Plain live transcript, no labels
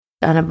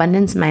An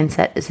abundance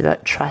mindset is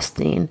about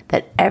trusting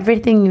that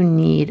everything you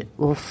need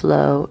will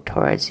flow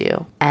towards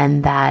you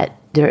and that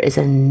there is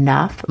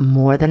enough,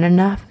 more than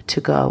enough, to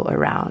go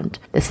around.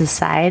 The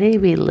society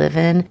we live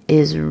in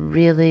is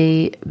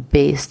really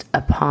based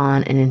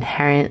upon an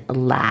inherent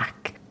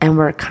lack. And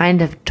we're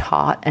kind of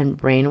taught and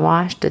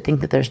brainwashed to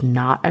think that there's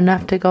not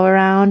enough to go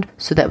around,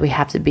 so that we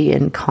have to be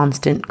in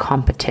constant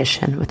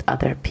competition with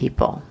other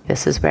people.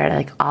 This is where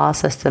like all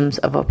systems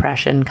of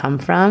oppression come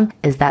from,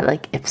 is that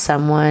like if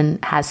someone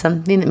has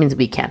something, that means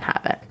we can't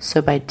have it.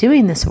 So by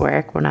doing this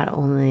work, we're not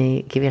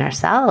only giving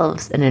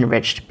ourselves an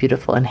enriched,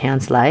 beautiful,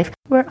 enhanced life,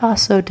 we're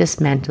also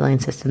dismantling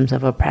systems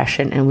of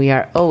oppression, and we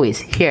are always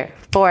here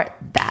for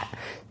that.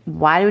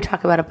 Why do we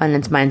talk about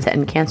abundance mindset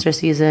in Cancer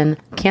season?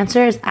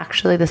 Cancer is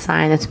actually the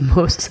sign that's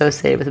most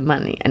associated with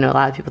money. I know a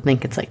lot of people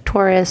think it's like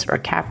Taurus or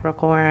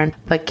Capricorn,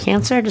 but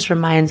Cancer just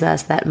reminds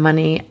us that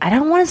money, I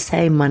don't want to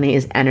say money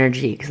is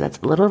energy because that's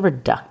a little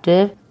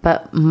reductive,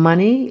 but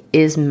money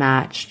is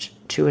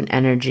matched to an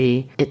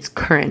energy. It's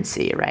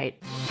currency, right?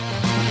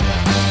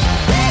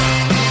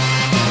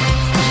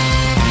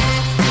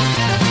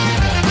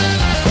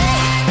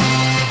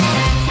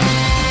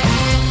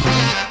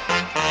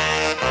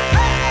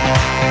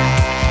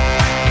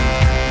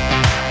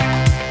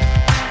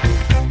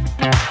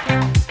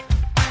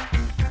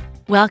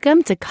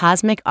 Welcome to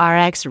Cosmic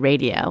RX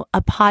Radio,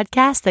 a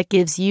podcast that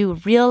gives you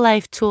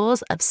real-life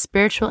tools of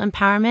spiritual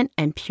empowerment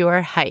and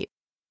pure hype.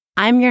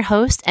 I'm your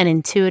host and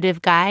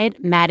intuitive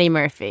guide, Maddie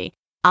Murphy.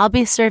 I'll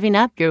be serving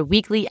up your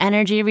weekly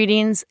energy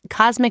readings,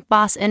 cosmic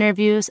boss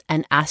interviews,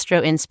 and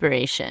astro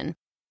inspiration.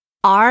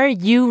 Are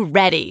you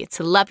ready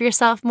to love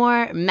yourself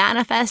more,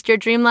 manifest your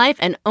dream life,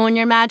 and own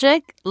your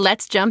magic?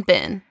 Let's jump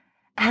in.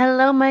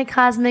 Hello, my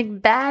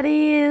cosmic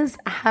baddies.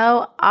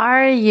 How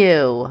are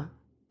you?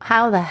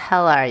 How the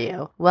hell are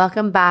you?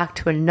 Welcome back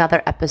to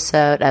another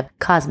episode of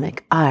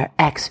Cosmic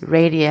RX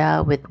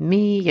Radio with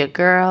me, your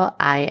girl.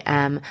 I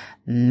am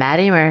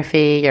Maddie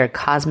Murphy, your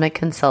cosmic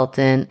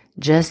consultant,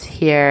 just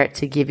here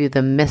to give you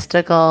the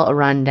mystical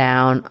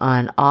rundown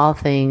on all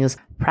things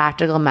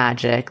practical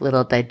magic,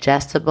 little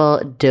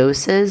digestible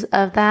doses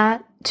of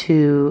that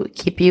to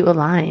keep you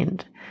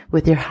aligned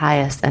with your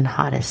highest and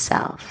hottest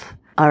self.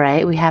 All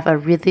right, we have a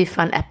really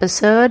fun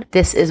episode.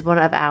 This is one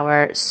of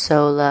our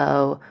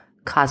solo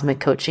cosmic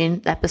coaching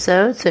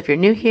episodes. So if you're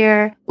new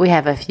here, we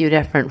have a few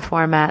different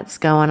formats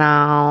going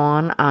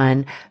on.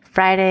 On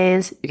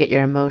Fridays, you get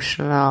your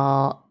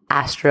emotional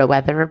astro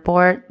weather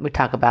report. We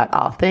talk about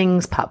all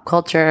things pop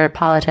culture,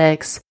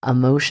 politics,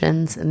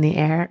 emotions in the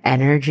air,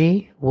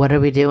 energy. What are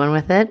we doing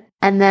with it?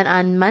 And then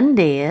on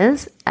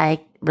Mondays,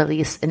 I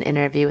release an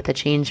interview with a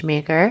change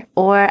maker,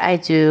 or I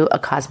do a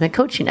cosmic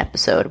coaching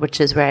episode,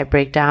 which is where I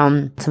break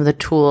down some of the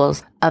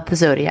tools of the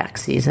zodiac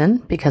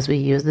season, because we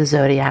use the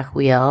zodiac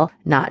wheel,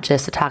 not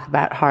just to talk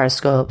about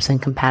horoscopes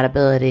and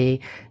compatibility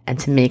and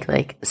to make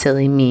like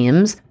silly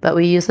memes, but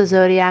we use the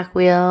zodiac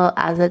wheel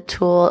as a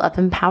tool of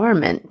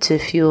empowerment to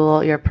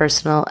fuel your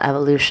personal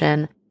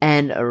evolution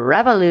and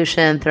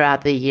revolution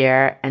throughout the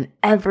year. And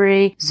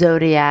every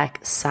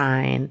zodiac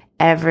sign,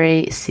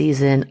 every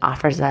season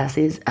offers us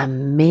these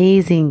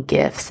amazing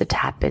gifts to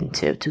tap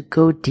into, to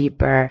go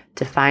deeper,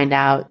 to find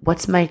out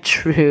what's my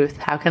truth,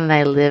 how can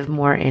I live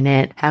more in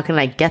it, how can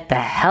I get the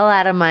hell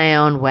out of my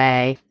own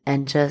way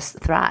and just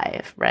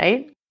thrive,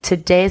 right?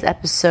 Today's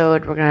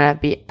episode, we're going to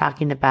be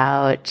talking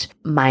about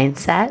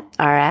Mindset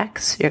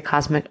RX, your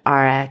cosmic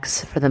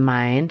RX for the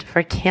mind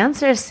for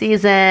Cancer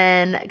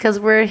season, because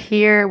we're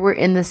here, we're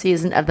in the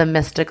season of the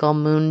mystical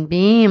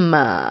moonbeam.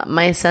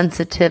 My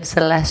sensitive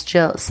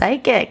celestial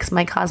psychics,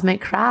 my cosmic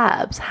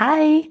crabs.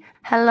 Hi.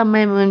 Hello,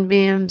 my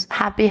moonbeams.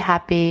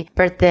 Happy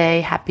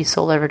birthday, happy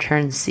solar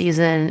return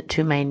season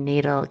to my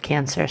natal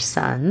Cancer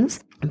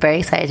suns. I'm very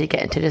excited to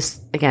get into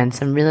just, again,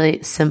 some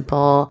really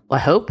simple, I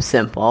hope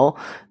simple,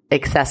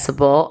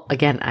 accessible,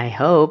 again, I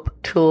hope,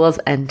 tools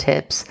and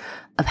tips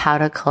of how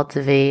to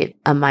cultivate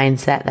a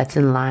mindset that's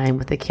in line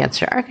with the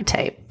Cancer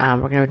archetype. We're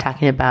going to be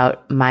talking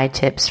about my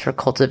tips for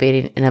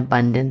cultivating an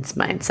abundance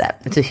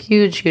mindset. It's a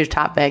huge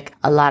topic.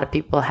 A lot of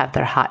people have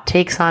their hot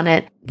takes on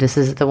it. This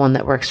is the one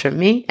that works for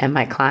me and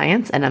my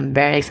clients, and I'm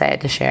very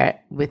excited to share it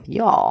with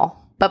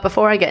y'all. But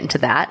before I get into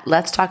that,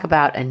 let's talk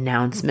about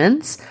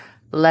announcements.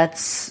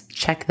 Let's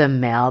check the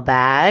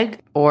mailbag,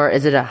 or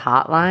is it a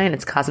hotline?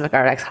 It's Cosmic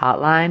RX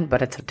hotline,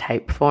 but it's a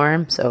type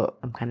form. So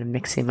I'm kind of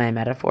mixing my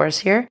metaphors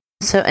here.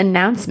 So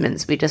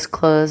announcements, we just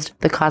closed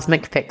the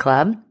Cosmic Fit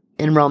Club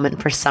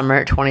enrollment for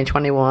summer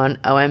 2021.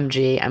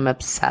 OMG, I'm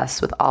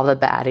obsessed with all the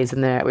baddies in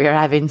there. We are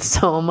having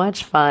so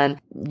much fun.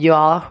 You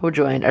all who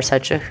joined are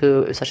such a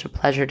hoot. It was such a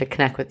pleasure to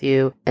connect with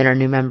you in our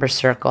new member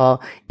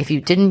circle. If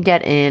you didn't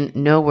get in,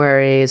 no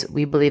worries.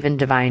 We believe in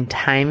divine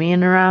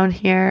timing around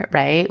here,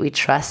 right? We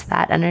trust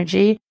that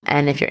energy.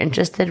 And if you're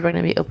interested, we're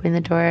going to be opening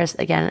the doors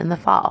again in the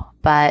fall.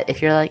 But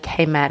if you're like,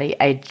 hey, Maddie,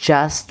 I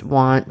just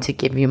want to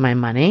give you my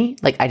money,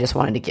 like I just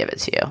wanted to give it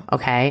to you,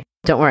 okay?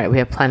 Don't worry, we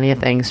have plenty of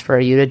things for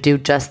you to do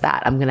just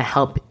that. I'm going to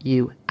help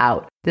you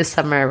out. This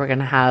summer, we're going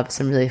to have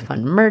some really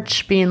fun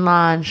merch being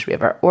launched. We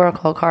have our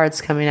Oracle cards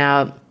coming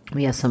out.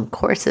 We have some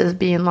courses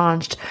being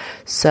launched.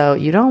 So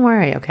you don't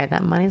worry, okay?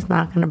 That money's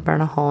not going to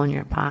burn a hole in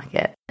your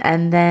pocket.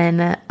 And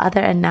then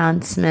other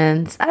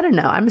announcements. I don't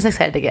know. I'm just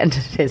excited to get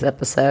into today's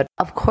episode.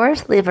 Of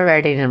course, leave a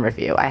rating and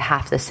review. I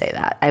have to say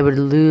that. I would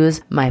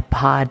lose my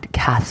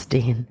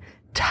podcasting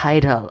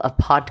title, a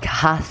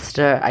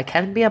podcaster. I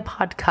can't be a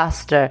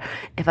podcaster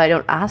if I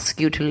don't ask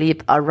you to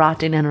leave a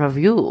rating and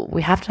review.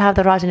 We have to have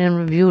the rating and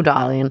review,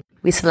 darling.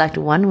 We select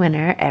one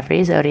winner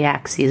every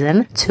Zodiac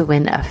season to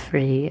win a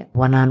free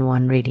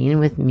one-on-one reading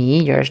with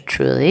me, yours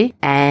truly.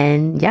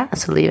 And yeah,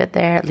 so leave it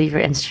there. Leave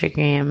your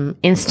Instagram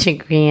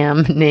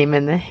name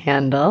in the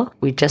handle.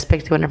 We just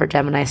picked the winner for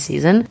Gemini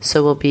season,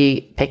 so we'll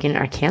be picking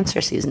our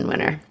Cancer season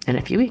winner in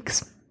a few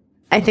weeks.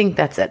 I think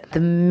that's it. The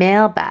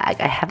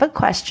mailbag. I have a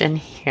question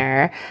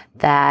here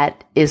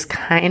that is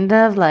kind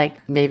of like,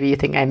 maybe you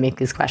think I make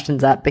these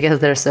questions up because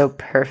they're so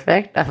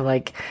perfect. Of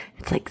like,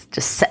 it's like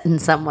just setting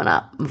someone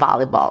up,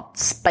 volleyball,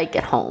 spike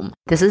at home.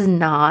 This is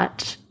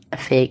not a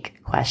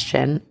fake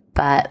question,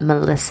 but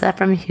Melissa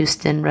from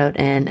Houston wrote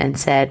in and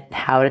said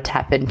how to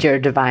tap into your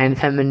divine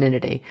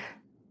femininity.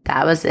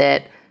 That was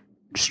it.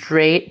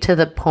 Straight to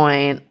the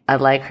point. I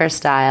like her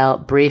style,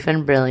 brief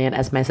and brilliant,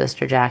 as my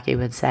sister Jackie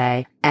would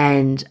say.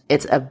 And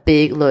it's a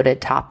big loaded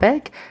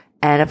topic.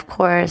 And of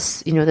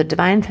course, you know, the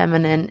divine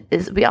feminine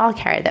we all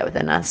carry that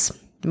within us.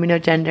 We know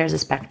gender is a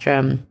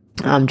spectrum.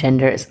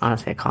 Gender is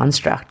honestly a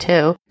construct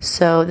too.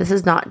 So this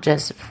is not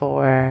just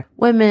for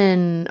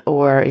women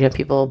or, you know,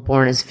 people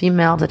born as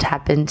female to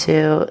tap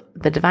into.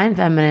 The divine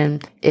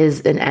feminine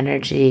is an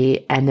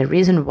energy. And the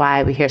reason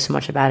why we hear so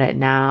much about it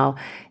now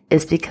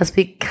is because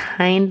we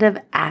kind of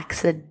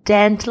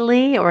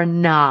accidentally or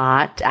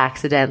not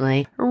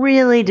accidentally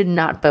really did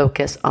not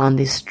focus on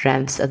the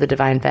strengths of the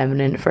divine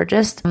feminine for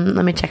just,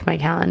 let me check my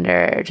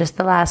calendar, just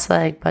the last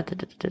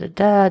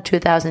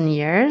 2,000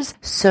 years.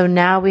 So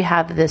now we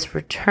have this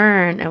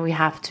return and we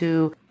have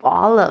to,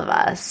 all of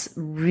us,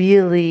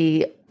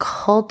 really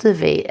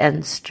cultivate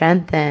and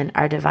strengthen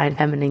our divine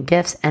feminine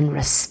gifts and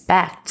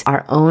respect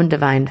our own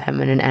divine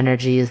feminine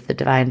energies, the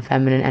divine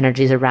feminine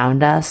energies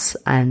around us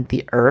and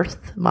the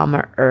earth,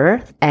 Mama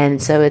Earth.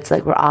 And so it's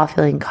like we're all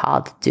feeling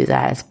called to do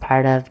that as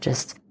part of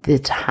just the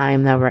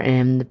time that we're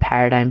in, the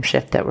paradigm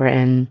shift that we're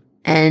in.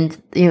 And,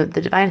 you know,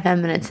 the divine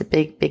feminine, it's a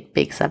big, big,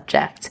 big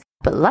subject.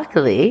 But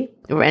luckily,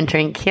 we're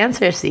entering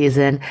Cancer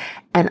season,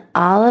 and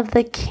all of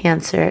the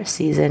Cancer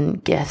season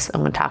gifts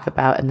I'm going to talk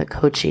about and the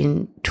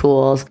coaching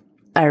tools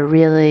are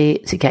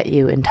really to get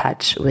you in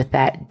touch with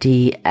that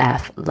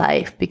DF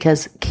life,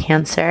 because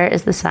Cancer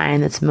is the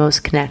sign that's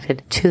most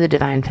connected to the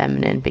divine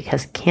feminine,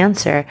 because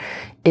Cancer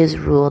is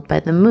ruled by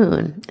the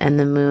moon, and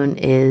the moon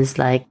is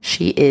like,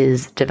 she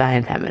is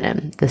divine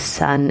feminine. The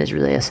sun is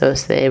really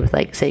associated with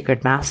like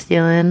sacred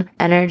masculine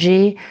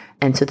energy.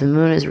 And so the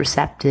moon is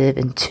receptive,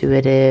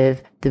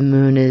 intuitive. The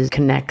moon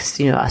connects,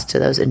 you know, us to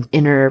those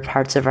inner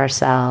parts of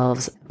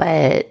ourselves.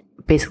 But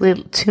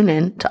basically tune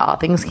in to all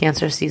things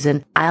Cancer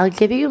season. I'll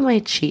give you my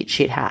cheat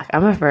sheet hack.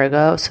 I'm a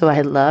Virgo, so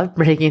I love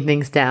breaking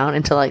things down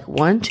into like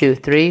 1, 2,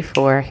 3,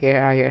 4.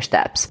 Here are your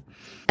steps.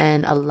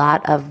 And a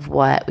lot of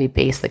what we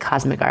base the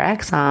Cosmic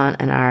RX on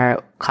and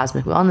our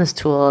cosmic wellness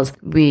tools,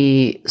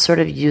 we sort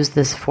of use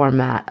this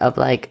format of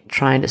like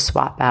trying to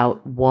swap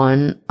out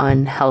one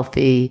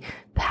unhealthy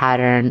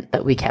pattern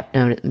that we kept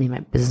noticing, me and my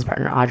business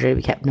partner Audrey,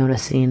 we kept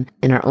noticing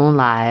in our own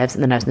lives,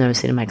 and then I was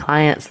noticing in my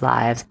clients'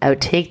 lives. I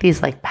would take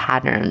these like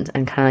patterns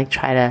and kind of like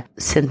try to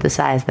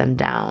synthesize them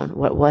down.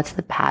 What's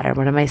the pattern?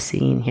 What am I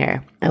seeing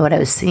here? And what I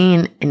was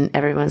seeing in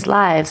everyone's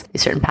lives,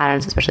 these certain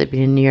patterns, especially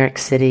being in New York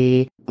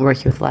City,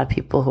 working with a lot of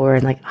people who are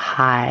in like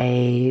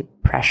high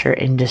pressure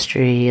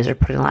industries or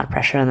putting a lot of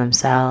pressure on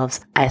themselves,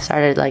 I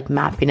started like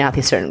mapping out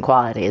these certain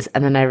qualities.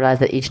 And then I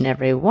realized that each and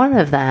every one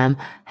of them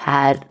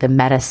had the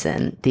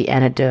medicine, the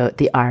antidote,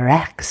 the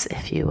RX,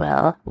 if you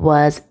will,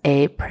 was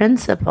a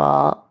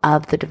principle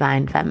of the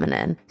divine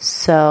feminine.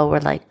 So we're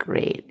like,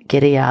 great,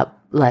 giddy up.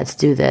 Let's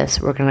do this.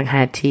 We're going to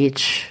kind of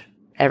teach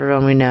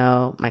everyone we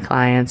know, my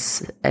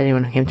clients,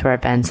 anyone who came to our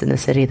events in the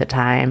city at the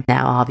time,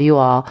 now all of you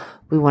all,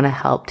 we want to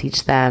help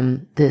teach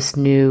them this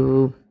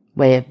new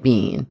way of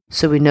being.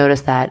 So we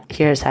noticed that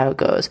here's how it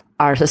goes.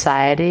 Our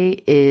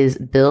society is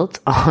built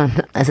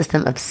on a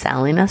system of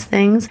selling us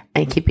things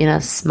and keeping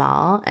us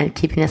small and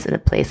keeping us in a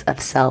place of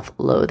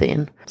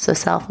self-loathing. So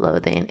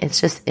self-loathing,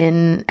 it's just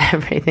in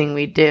everything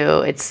we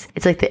do. It's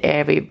like the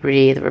air we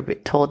breathe. We're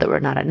told that we're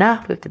not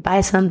enough. We have to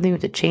buy something. We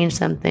have to change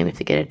something. We have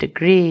to get a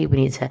degree. We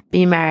need to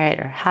be married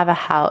or have a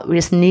house. We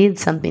just need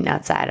something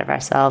outside of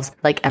ourselves,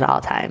 like at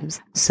all times.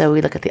 So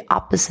we look at the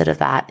opposite of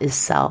that is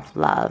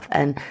self-love.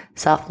 And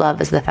self-love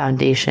is the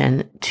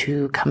foundation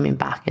to coming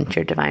back into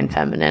your divine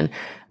feminine.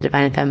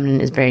 Divine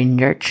feminine is very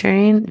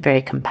nurturing,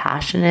 very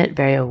compassionate,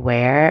 very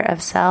aware of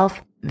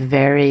self,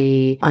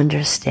 very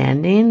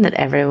understanding that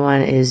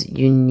everyone is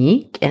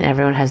unique and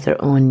everyone has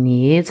their own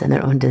needs and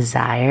their own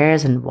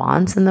desires and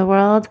wants in the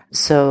world.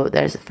 So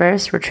there's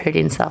first, we're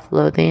trading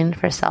self-loathing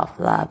for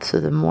self-love.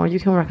 So the more you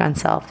can work on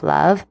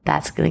self-love,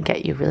 that's going to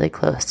get you really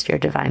close to your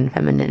divine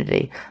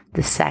femininity.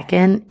 The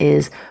second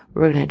is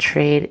we're going to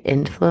trade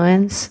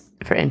influence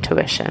for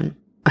intuition.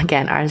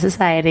 Again, our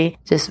society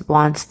just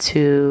wants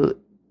to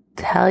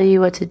tell you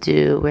what to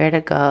do, where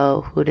to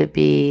go, who to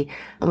be.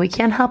 And we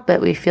can't help it.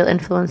 We feel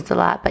influenced a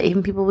lot by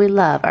even people we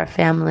love, our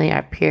family,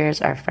 our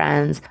peers, our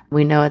friends.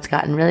 We know it's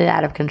gotten really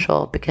out of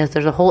control because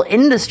there's a whole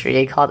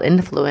industry called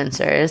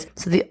influencers.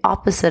 So the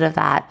opposite of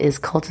that is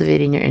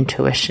cultivating your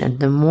intuition.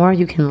 The more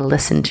you can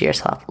listen to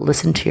yourself,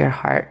 listen to your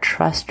heart,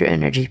 trust your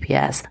inner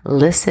GPS,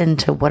 listen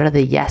to what are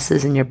the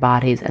yeses in your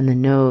bodies and the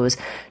nos.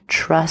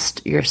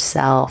 Trust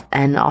yourself.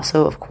 And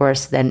also, of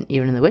course, then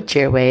even in the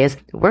witchier ways,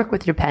 work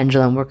with your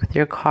pendulum, work with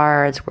your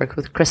cards, work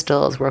with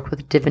crystals, work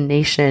with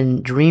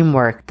divination, dream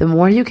work. The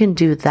more you can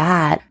do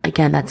that,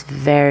 again, that's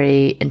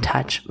very in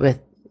touch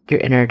with your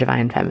inner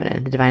divine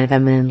feminine. The divine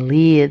feminine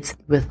leads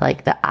with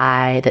like the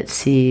eye that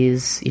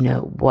sees,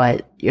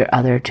 what your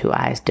other two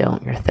eyes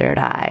don't, your third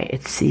eye.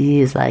 It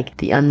sees like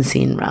the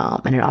unseen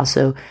realm, and it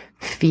also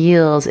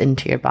feels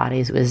into your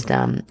body's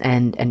wisdom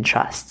and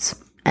trusts.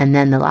 And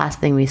then the last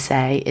thing we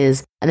say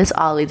is, and this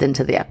all leads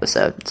into the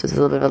episode, so it's a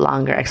little bit of a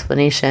longer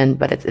explanation,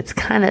 but it's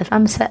kind of,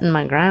 I'm setting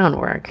my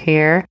groundwork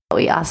here.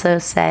 We also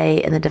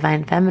say in the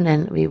divine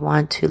feminine, we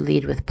want to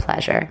lead with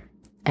pleasure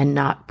and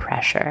not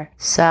pressure.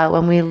 So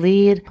when we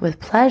lead with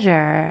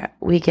pleasure,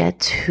 we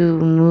get to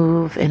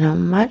move in a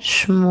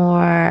much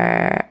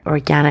more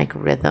organic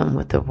rhythm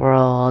with the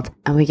world,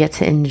 and we get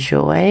to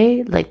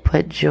enjoy, like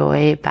put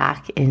joy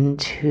back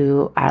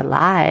into our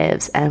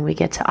lives, and we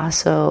get to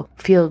also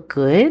feel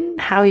good,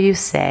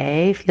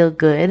 feel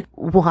good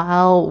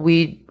while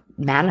we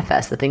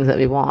manifest the things that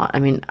we want. I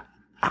mean,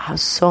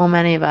 so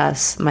many of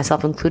us,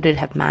 myself included,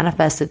 have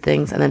manifested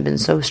things and then been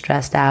so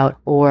stressed out,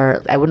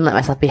 or I wouldn't let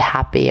myself be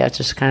happy. I was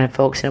just kind of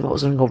focusing on what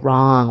was going to go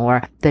wrong,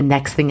 or the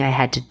next thing I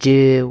had to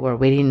do, or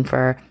waiting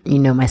for,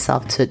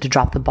 myself to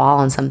drop the ball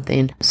on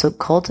something. So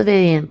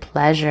cultivating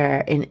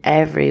pleasure in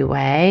every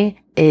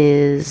way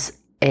is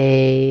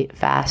a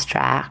fast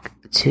track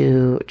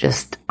to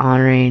just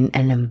honoring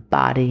and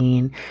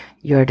embodying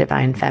your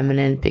divine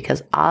feminine,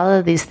 because all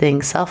of these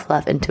things,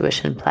 self-love,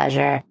 intuition,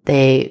 pleasure,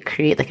 they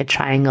create like a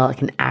triangle,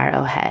 like an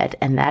arrowhead,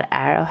 and that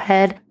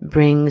arrowhead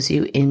brings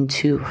you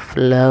into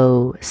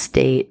flow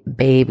state,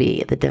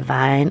 baby. The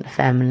divine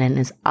feminine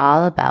is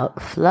all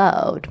about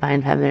flow.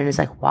 Divine feminine is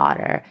like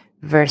water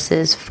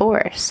versus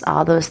force.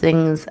 All those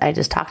things I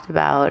just talked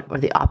about, or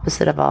the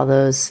opposite of all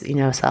those,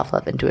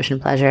 self-love, intuition,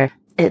 pleasure.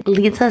 It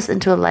leads us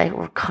into a life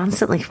where we're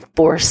constantly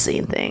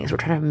forcing things. We're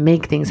trying to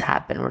make things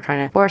happen. We're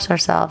trying to force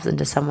ourselves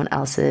into someone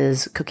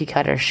else's cookie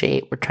cutter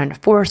shape. We're trying to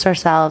force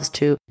ourselves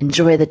to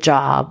enjoy the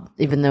job,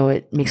 even though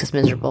it makes us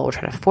miserable. We're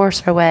trying to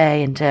force our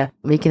way into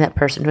making that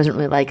person who doesn't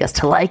really like us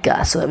to like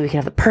us so that we can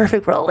have the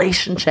perfect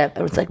relationship.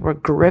 And it's like we're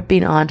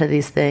gripping onto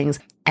these things.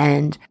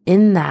 And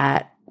in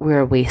that,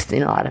 we're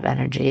wasting a lot of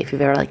energy. If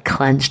you've ever like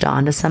clenched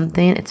onto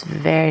something, it's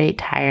very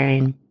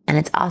tiring. And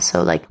it's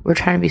also like we're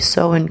trying to be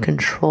so in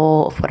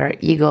control of what our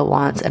ego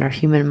wants and our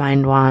human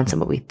mind wants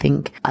and what we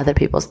think other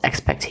people's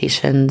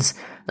expectations,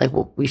 like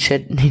what we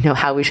should,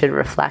 how we should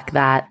reflect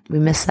that. We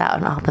miss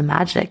out on all the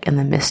magic and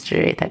the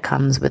mystery that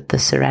comes with the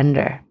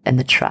surrender and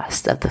the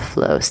trust of the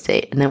flow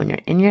state. And then when you're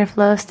in your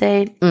flow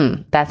state,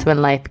 that's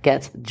when life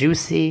gets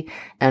juicy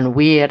and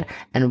weird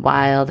and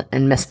wild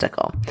and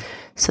mystical.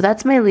 So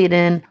that's my lead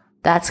in.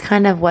 That's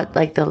kind of what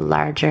like the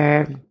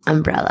larger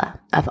umbrella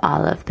of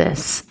all of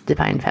this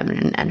divine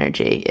feminine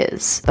energy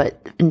is.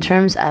 But in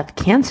terms of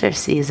Cancer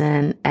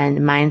season and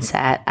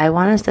mindset, I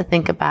want us to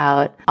think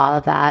about all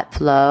of that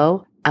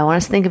flow. I want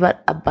us to think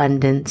about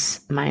abundance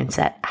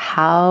mindset,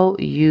 how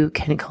you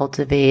can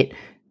cultivate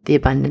the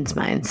abundance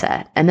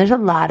mindset. And there's a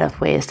lot of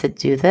ways to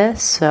do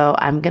this. So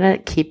I'm going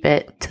to keep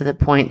it to the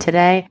point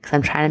today because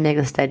I'm trying to make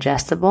this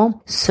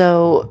digestible.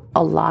 So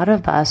a lot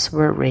of us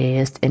were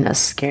raised in a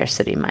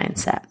scarcity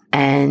mindset,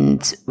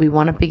 and we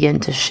want to begin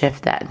to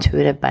shift that into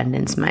an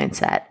abundance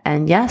mindset.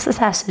 And yes, this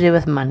has to do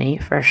with money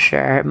for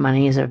sure.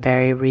 Money is a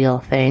very real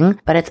thing,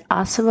 but it's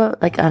also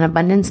like an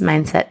abundance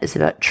mindset is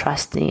about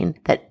trusting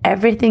that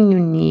everything you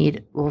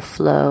need will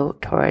flow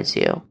towards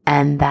you,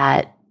 and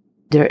that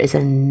there is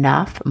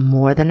enough,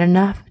 more than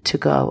enough, to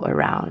go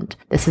around.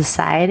 The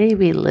society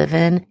we live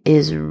in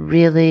is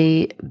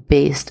really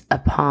based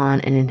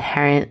upon an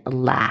inherent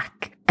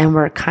lack. And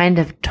we're kind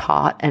of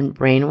taught and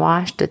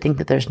brainwashed to think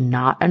that there's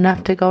not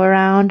enough to go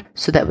around,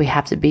 so that we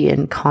have to be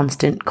in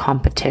constant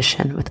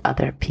competition with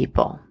other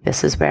people.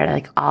 This is where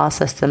like all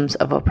systems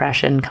of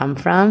oppression come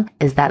from,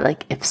 is that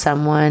like if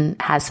someone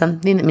has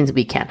something, that means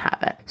we can't have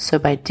it. So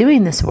by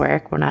doing this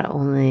work, we're not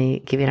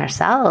only giving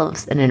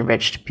ourselves an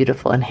enriched,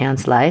 beautiful,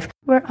 enhanced life,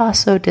 we're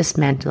also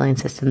dismantling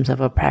systems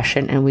of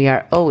oppression, and we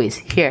are always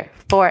here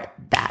for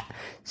that.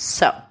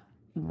 So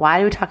why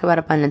do we talk about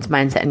abundance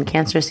mindset in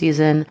Cancer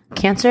season?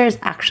 Cancer is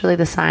actually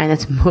the sign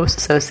that's most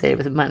associated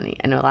with money.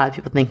 I know a lot of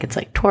people think it's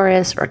like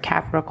Taurus or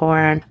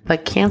Capricorn,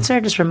 but Cancer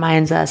just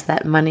reminds us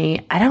that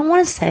money, I don't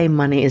want to say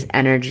money is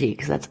energy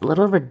because that's a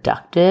little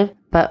reductive,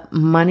 but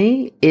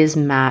money is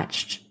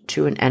matched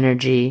to an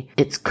energy.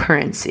 It's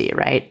currency,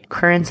 right?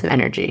 Currents of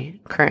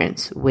energy,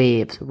 currents,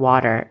 waves,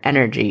 water,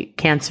 energy.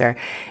 Cancer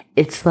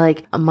It's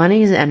like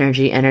money is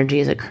energy. Energy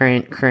is a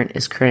current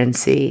is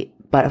currency.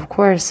 But of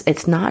course,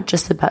 it's not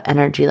just about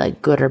energy,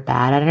 like good or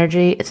bad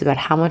energy. It's about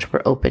how much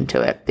we're open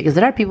to it. Because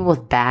there are people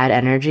with bad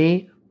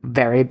energy,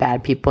 very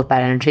bad people with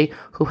bad energy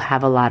who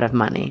have a lot of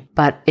money,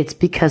 but it's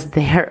because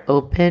they're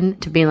open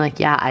to being like,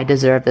 yeah, I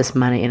deserve this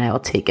money and I will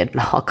take it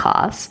at all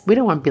costs. We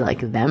don't want to be like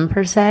them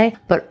per se,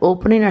 but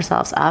opening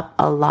ourselves up.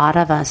 A lot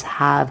of us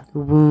have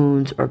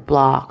wounds or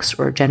blocks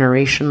or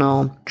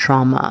generational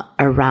trauma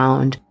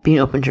around being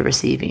open to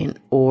receiving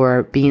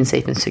or being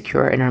safe and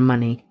secure in our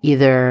money.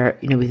 Either,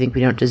 we think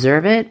we don't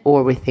deserve it,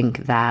 or we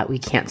think that we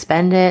can't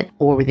spend it,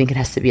 or we think it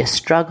has to be a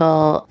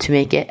struggle to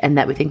make it, and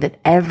that we think that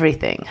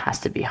everything has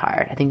to be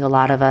hard. I think a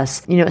lot of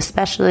us,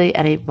 especially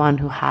anyone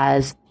who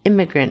has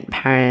immigrant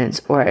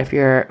parents, or if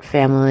your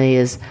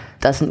family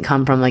doesn't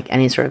come from like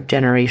any sort of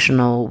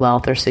generational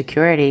wealth or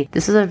security,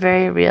 this is a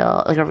very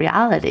real, like a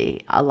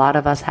reality. A lot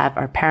of us have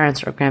our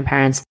parents or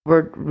grandparents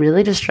were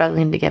really just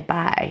struggling to get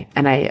by.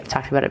 And I've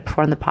talked about it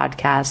before in the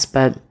podcast,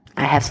 but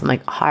I have some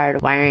like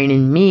hard wiring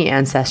in me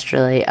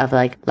ancestrally of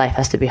like life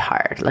has to be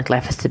hard, like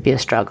life has to be a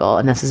struggle.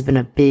 And this has been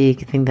a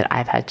big thing that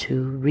I've had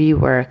to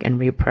rework and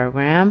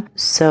reprogram.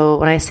 So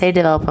when I say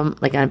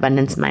develop like an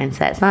abundance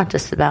mindset, it's not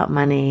just about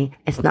money.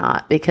 It's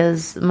not,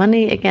 because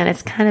money, again,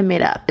 it's kind of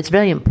made up. It's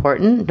really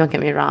important. Don't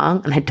get me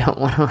wrong. And I don't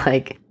want to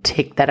like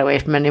take that away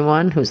from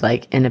anyone who's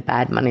like in a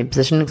bad money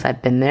position, because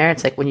I've been there.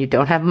 It's like when you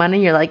don't have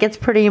money, you're like, it's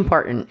pretty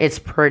important. It's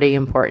pretty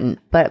important.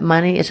 But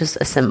money is just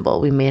a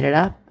symbol. We made it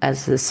up as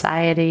a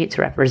society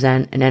to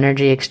represent an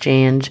energy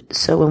exchange.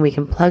 So when we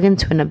can plug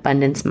into an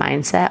abundance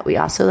mindset, we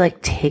also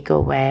like take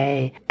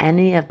away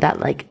any of that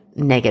like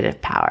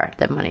negative power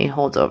that money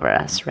holds over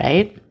us,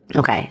 right?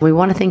 Okay, we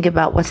want to think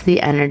about what's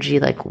the energy,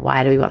 like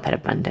why do we want that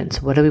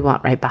abundance? What do we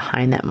want right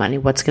behind that money?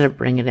 What's going to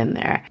bring it in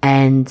there?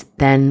 And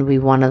then we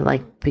want to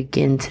like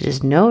begin to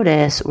just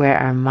notice where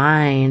our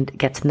mind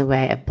gets in the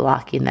way of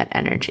blocking that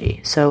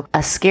energy. So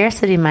a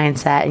scarcity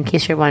mindset, in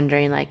case you're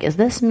wondering, like, is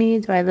this me?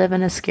 Do I live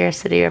in a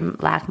scarcity or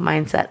lack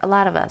mindset? A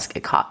lot of us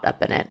get caught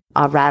up in it.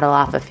 I'll rattle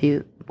off a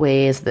few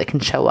ways that can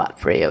show up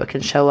for you. It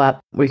can show up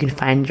where you can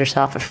find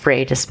yourself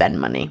afraid to spend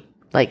money.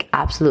 Like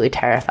absolutely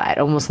terrified,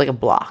 almost like a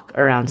block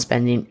around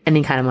spending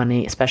any kind of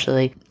money,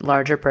 especially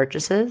larger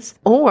purchases.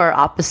 Or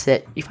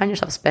opposite, you find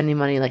yourself spending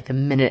money like the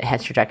minute it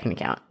hits your checking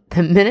account.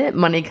 The minute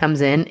money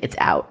comes in, it's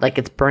out, like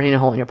it's burning a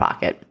hole in your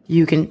pocket.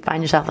 You can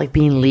find yourself like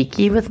being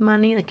leaky with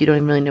money, like you don't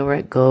even really know where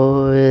it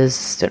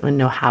goes, don't really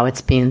know how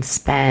it's being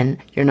spent.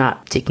 You're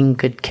not taking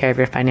good care of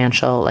your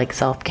financial like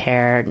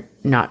self-care,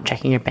 not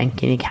checking your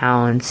banking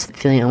accounts,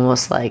 feeling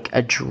almost like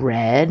a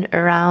dread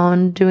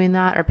around doing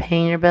that or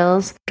paying your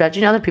bills,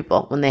 judging other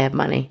people when they have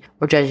money,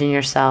 or judging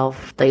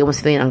yourself, like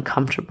almost feeling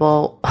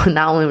uncomfortable,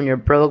 not only when you're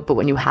broke, but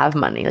when you have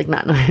money, like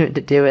not knowing what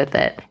to do with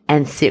it.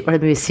 And or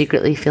maybe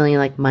secretly feeling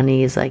like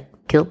money is like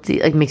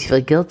guilty, like makes you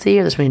feel guilty,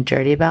 or there's something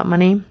dirty about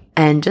money.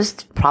 And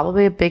just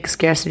probably a big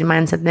scarcity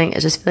mindset thing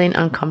is just feeling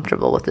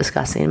uncomfortable with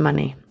discussing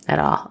money at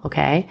all,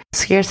 okay?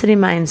 Scarcity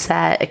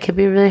mindset, it could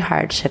be really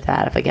hard to shift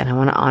that. If again, I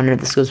want to honor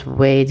this goes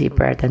way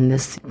deeper than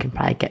this you can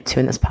probably get to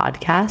in this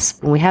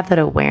podcast. When we have that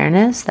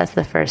awareness, that's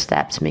the first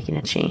step to making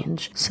a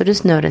change. So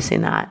just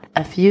noticing that.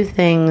 A few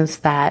things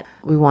that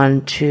we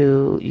want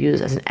to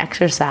use as an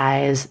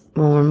exercise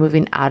when we're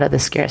moving out of the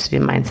scarcity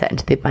mindset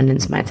into the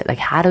abundance mindset. Like,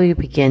 how do we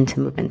begin to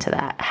move into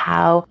that?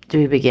 How do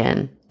we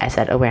begin? I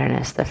said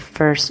awareness, the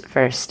first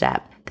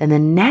step. Then the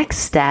next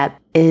step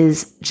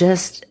is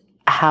just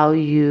how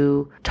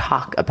you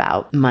talk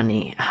about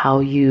money, how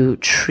you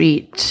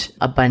treat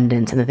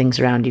abundance and the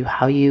things around you,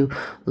 how you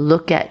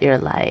look at your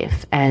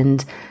life.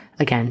 And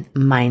again,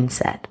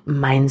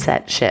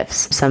 mindset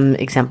shifts. Some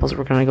examples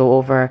we're going to go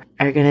over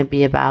are going to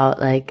be about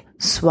like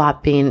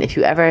swapping. If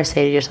you ever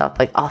say to yourself,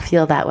 like, I'll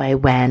feel that way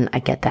when I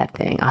get that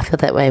thing. I'll feel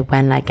that way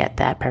when I get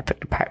that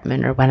perfect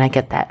apartment, or when I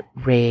get that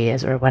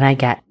raise, or when I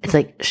get, it's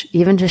like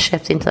even just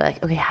shifting to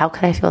like, okay, how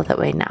could I feel that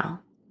way now?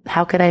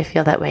 How could I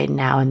feel that way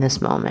now in this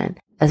moment?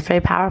 That's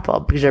very powerful,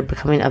 because you're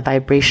becoming a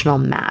vibrational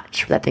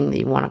match for that thing that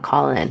you want to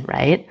call in,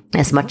 right?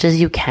 As much as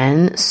you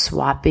can,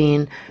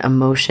 swapping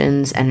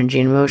emotions,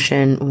 energy and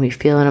motion. When we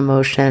feel an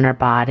emotion in our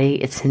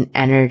body, it's an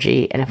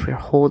energy. And if we're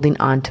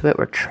holding on to it,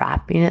 we're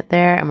trapping it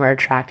there, and we're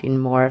attracting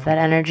more of that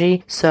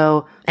energy.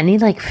 So any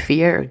like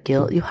fear or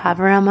guilt you have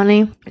around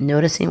money,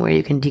 noticing where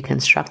you can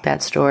deconstruct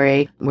that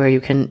story, where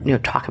you can,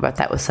 talk about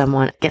that with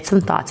someone, get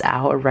some thoughts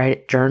out, or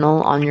write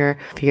journal on your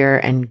fear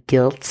and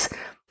guilt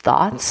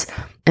thoughts.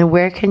 And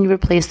where can you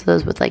replace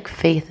those with like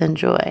faith and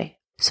joy?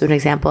 So an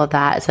example of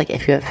that is like,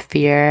 if you have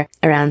fear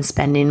around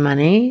spending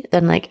money,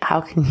 then like, how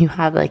can you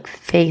have like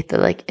faith that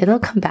like, it'll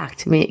come back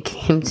to me. It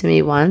came to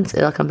me once,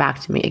 it'll come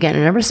back to me again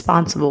in a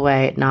responsible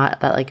way,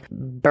 not that like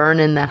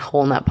burning that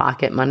hole in that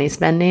pocket money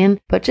spending,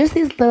 but just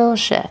these little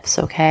shifts.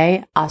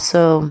 Okay.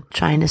 Also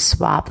trying to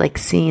swap, like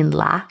seeing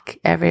lack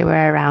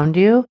everywhere around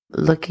you,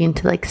 looking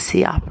to like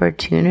see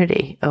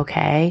opportunity.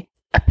 Okay.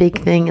 A big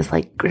thing is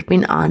like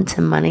gripping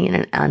onto money in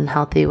an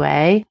unhealthy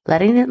way,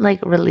 letting it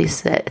like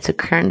release it. It's a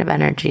current of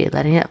energy,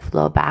 letting it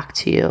flow back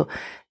to you.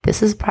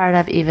 This is part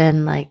of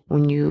even like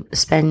when you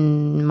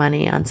spend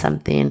money on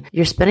something,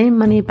 you're spending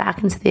money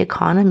back into the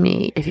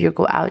economy. If you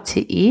go out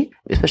to eat,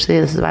 especially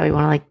this is why we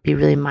want to like be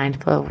really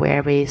mindful of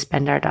where we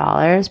spend our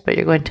dollars, but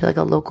you're going to like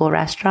a local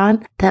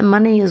restaurant, that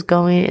money is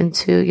going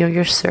into,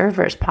 your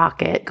server's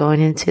pocket,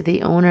 going into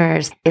the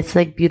owners. It's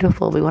like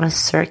beautiful. We want to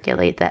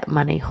circulate that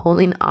money.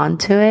 Holding on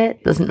to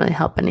it doesn't really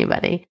help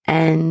anybody.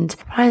 And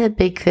probably the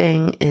big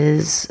thing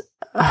is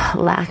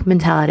lack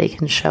mentality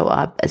can show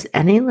up as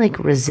any like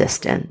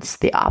resistance.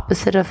 The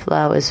opposite of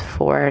flow is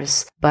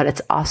force, but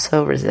it's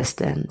also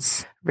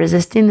resistance.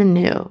 Resisting the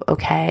new,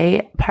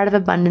 okay? Part of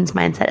abundance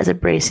mindset is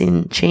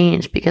embracing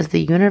change because the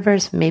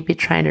universe may be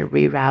trying to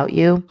reroute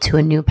you to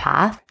a new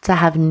path to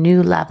have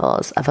new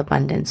levels of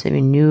abundance,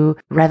 maybe new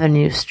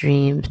revenue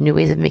streams, new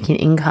ways of making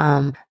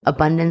income,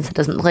 abundance that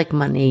doesn't look like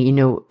money,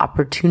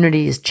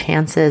 opportunities,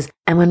 chances.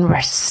 And when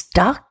we're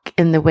stuck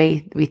in the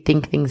way we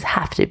think things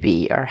have to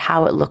be or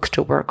how it looks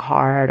to work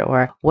hard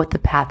or what the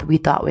path we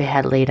thought we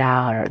had laid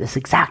out or this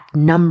exact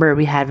number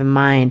we had in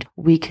mind,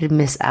 we could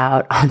miss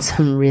out on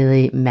some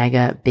really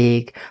mega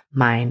big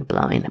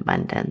mind-blowing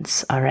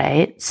abundance. All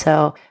right.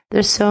 So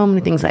there's so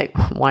many things I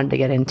wanted to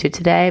get into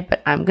today,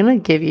 but I'm going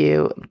to give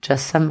you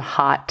just some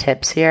hot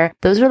tips here.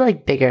 Those are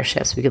like bigger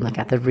shifts. We can look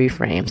at the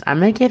reframes. I'm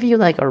going to give you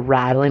like a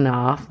rattling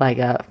off, like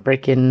a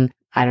freaking,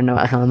 I don't know,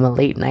 I'm a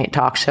late night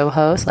talk show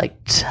host, like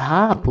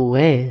top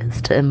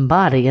ways to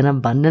embody an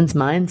abundance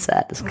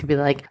mindset. This could be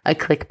like a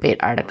clickbait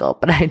article,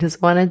 but I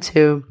just wanted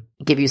to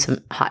give you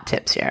some hot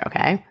tips here.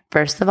 Okay.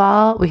 First of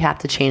all, we have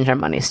to change our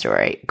money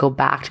story. Go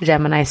back to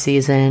Gemini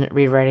season,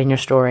 rewriting your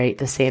story.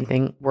 The same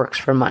thing works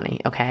for money,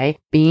 okay?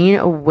 Being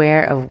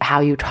aware of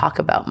how you talk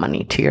about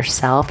money to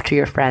yourself, to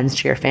your friends,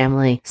 to your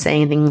family,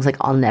 saying things like,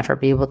 I'll never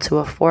be able to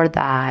afford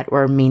that,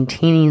 or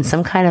maintaining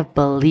some kind of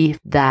belief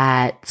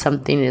that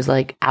something is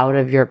like out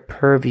of your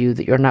purview,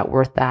 that you're not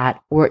worth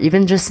that, or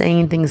even just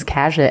saying things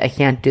casually, I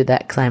can't do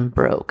that because I'm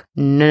broke.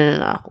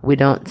 No. We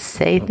don't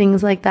say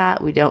things like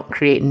that. We don't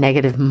create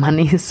negative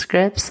money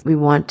scripts. We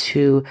want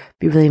to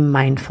be really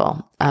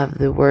mindful of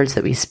the words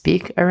that we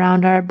speak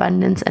around our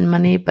abundance and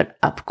money. But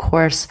of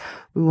course,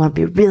 we want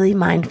to be really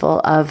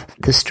mindful of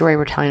the story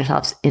we're telling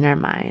ourselves in our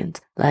mind.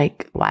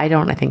 Like, why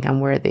don't I think I'm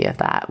worthy of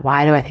that?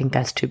 Why do I think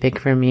that's too big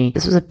for me?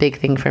 This was a big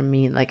thing for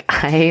me. Like,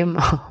 I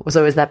was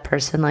always that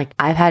person. Like,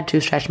 I've had to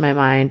stretch my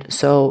mind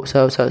so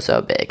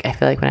big. I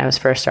feel like when I was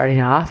first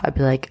starting off, I'd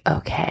be like,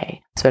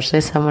 okay, especially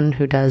as someone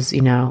who does,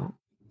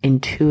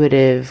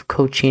 intuitive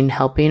coaching,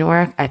 helping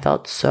work, I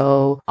felt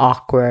so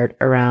awkward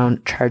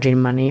around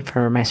charging money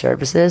for my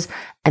services.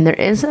 And there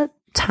is a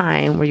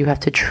time where you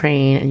have to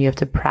train and you have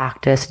to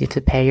practice, you have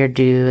to pay your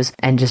dues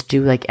and just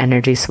do like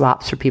energy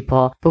swaps for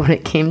people. But when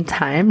it came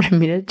time for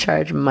me to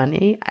charge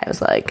money, I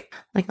was like,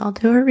 I'll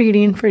do a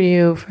reading for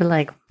you for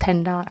like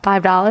 $10,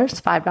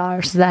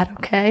 $5. Is that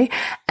okay?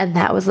 And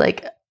that was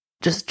like,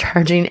 just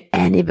charging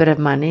any bit of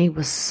money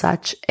was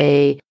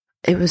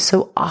it was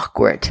so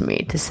awkward to me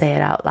to say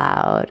it out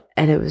loud.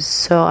 And it was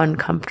so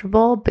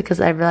uncomfortable because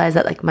I realized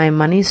that like my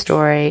money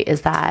story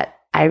is that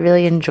I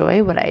really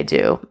enjoy what I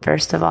do.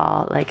 First of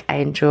all, like I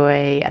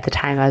enjoy, at the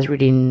time I was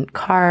reading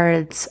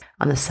cards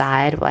on the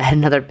side while I had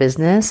another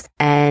business.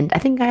 And I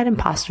think I had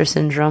imposter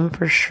syndrome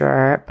for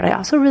sure, but I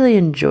also really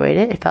enjoyed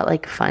it. It felt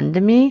like fun to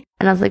me.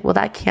 And I was like, well,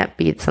 that can't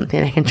be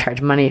something I can charge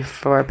money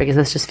for because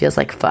this just feels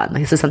like fun.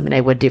 Like this is something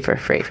I would do for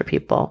free for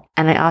people.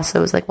 And I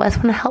also was like, well, I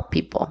just want to help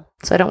people.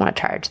 So I don't want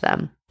to charge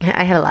them.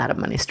 I had a lot of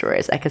money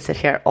stories. I could sit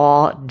here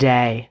all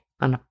day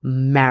on a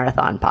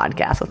marathon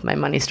podcast with my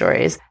money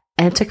stories.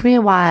 And it took me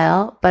a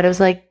while, but it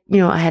was like,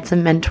 I had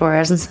some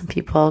mentors and some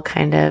people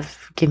kind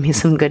of give me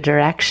some good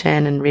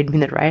direction and read me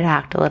the right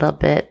act a little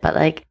bit. But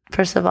like,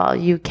 first of all,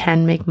 you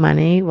can make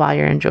money while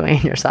you're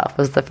enjoying yourself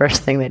was the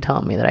first thing they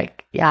told me.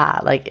 Like, yeah,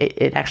 like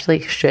it actually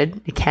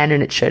it can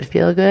and it should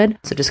feel good.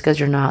 So just because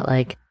you're not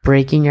like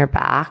breaking your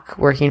back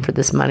working for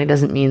this money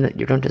doesn't mean that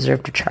you don't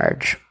deserve to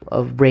charge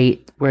a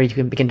rate where you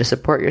can begin to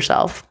support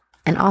yourself.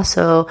 And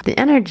also the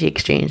energy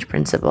exchange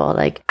principle.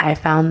 Like I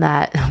found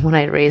that when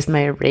I raised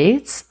my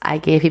rates, I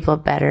gave people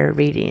better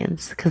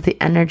readings because the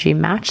energy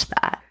matched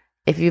that.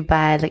 If you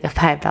buy like a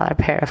 $5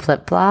 pair of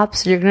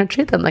flip-flops, you're going to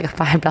treat them like a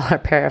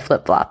 $5 pair of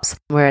flip-flops.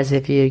 Whereas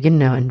if you,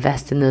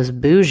 invest in those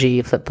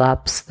bougie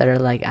flip-flops that are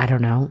like, I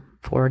don't know,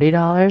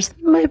 $40,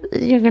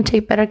 you're going to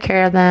take better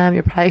care of them.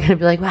 You're probably going to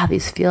be like, wow,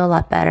 these feel a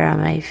lot better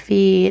on my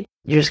feet.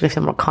 You're just going to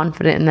feel more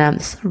confident in them.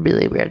 This is a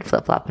really weird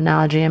flip-flop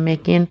analogy I'm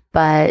making,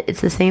 but it's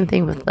the same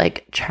thing with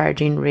like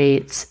charging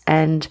rates.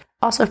 And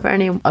also for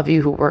any of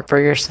you who work for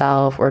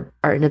yourself or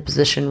are in a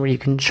position where you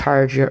can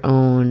charge your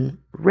own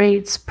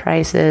rates,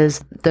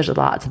 prices, there's a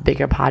lot. It's a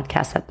bigger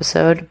podcast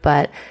episode,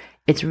 but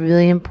it's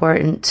really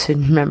important to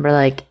remember,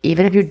 like,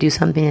 even if you do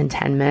something in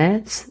 10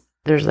 minutes,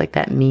 there's like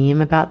that meme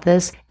about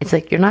this. It's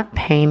like, you're not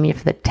paying me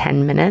for the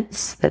 10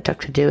 minutes that it took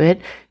to do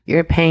it.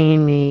 You're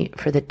paying me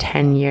for the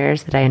 10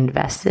 years that I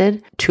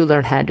invested to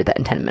learn how to do that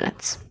in 10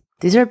 minutes.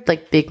 These are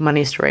like big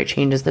money story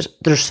changes.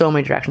 There's so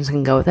many directions you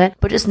can go with it,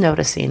 but just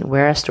noticing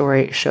where a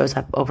story shows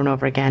up over and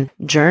over again,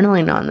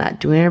 journaling on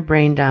that, doing a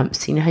brain dump,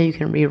 seeing how you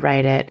can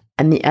rewrite it,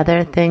 And the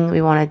other thing we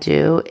want to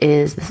do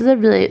is,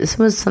 this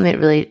was something that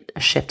really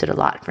shifted a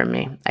lot for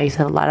me. I used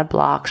to have a lot of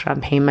blocks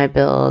around paying my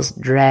bills,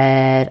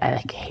 dread.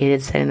 I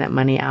hated setting that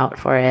money out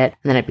for it.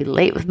 And then I'd be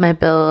late with my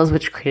bills,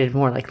 which created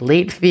more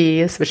late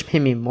fees, which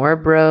made me more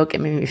broke.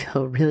 It made me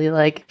feel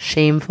really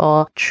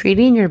shameful.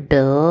 Treating your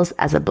bills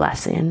as a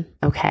blessing,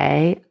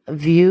 okay?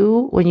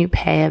 View when you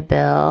pay a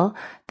bill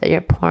that you're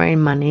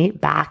pouring money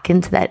back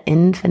into that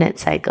infinite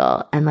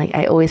cycle. And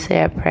I always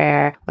say a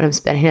prayer when I'm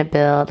spending a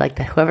bill, that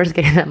whoever's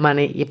getting that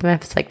money, even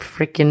if it's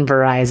freaking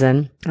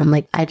Verizon, I'm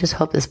I just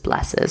hope this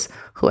blesses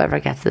whoever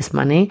gets this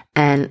money.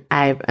 And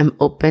I am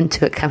open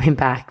to it coming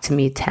back to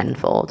me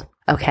tenfold.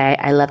 Okay,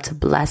 I love to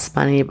bless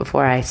money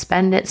before I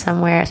spend it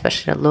somewhere,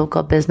 especially a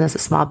local business, a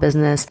small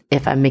business.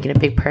 If I'm making a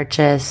big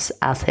purchase,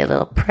 I'll say a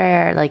little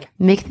prayer,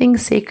 make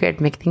things sacred,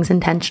 make things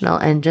intentional,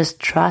 and just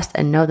trust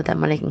and know that that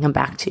money can come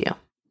back to you.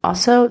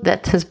 Also,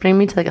 that does bring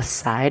me to a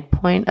side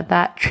point of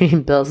that,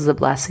 treating bills as a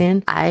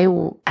blessing. I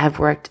have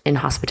worked in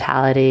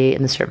hospitality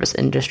in the service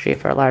industry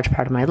for a large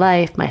part of my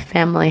life. My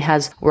family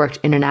has worked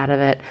in and out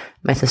of it.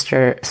 My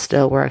sister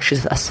still works.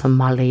 She's a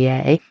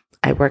sommelier.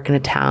 I work in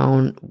a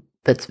town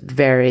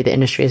the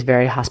industry is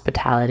very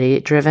hospitality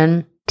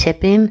driven.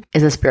 Tipping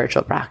is a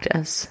spiritual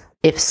practice.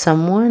 If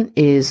someone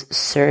is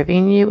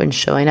serving you and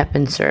showing up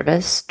in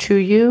service to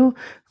you,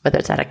 whether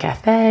it's at a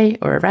cafe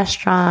or a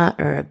restaurant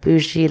or a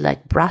bougie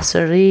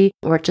brasserie,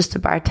 or just a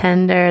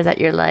bartender that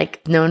you're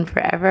known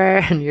forever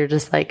and you're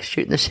just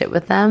shooting the shit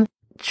with them,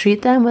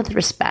 treat them with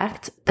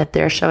respect that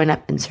they're showing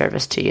up in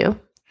service to you.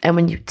 And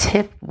when you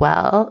tip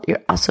well,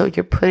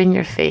 you're putting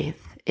your faith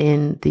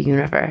in the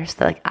universe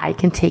that I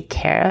can take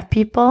care of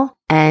people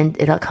and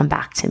it'll come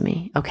back to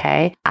me.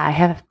 Okay. I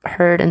have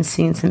heard and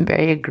seen some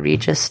very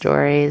egregious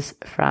stories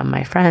from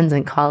my friends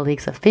and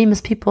colleagues of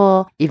famous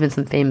people, even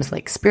some famous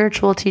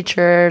spiritual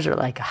teachers or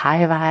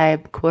high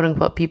vibe, quote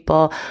unquote,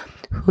 people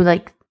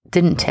who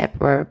didn't tip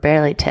or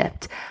barely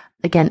tipped.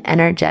 Again,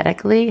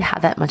 energetically, how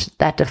that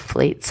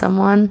deflates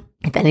someone.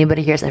 If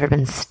anybody here has ever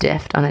been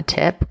stiffed on a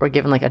tip or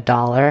given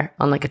 $1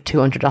 on a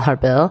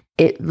 $200 bill,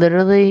 it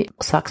literally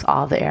sucks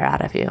all the air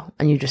out of you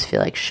and you just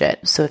feel like shit.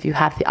 So if you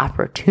have the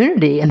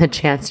opportunity and the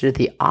chance to do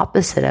the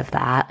opposite of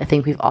that, I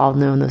think we've all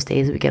known those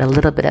days we get a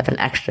little bit of an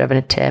extra of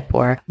a tip,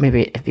 or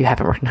maybe if you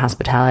haven't worked in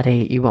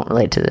hospitality, you won't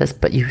relate to this,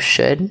 but you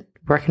should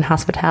work in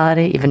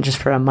hospitality, even just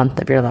for a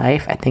month of your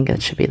life. I think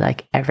it should be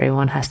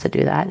everyone has to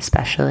do that,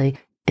 especially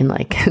in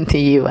the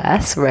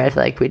US, where I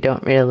feel we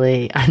don't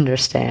really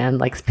understand,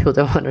 people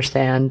don't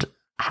understand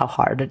how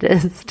hard it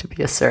is to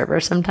be a server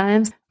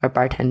sometimes, or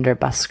bartender,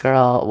 bus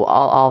girl,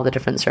 all the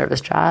different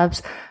service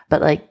jobs.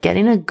 But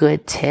getting a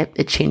good tip,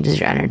 it changes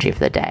your energy for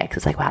the day.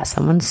 Cause wow,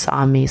 someone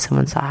saw me,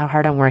 someone saw how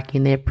hard I'm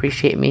working. They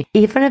appreciate me,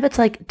 even if it's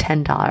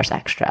 $10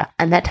 extra.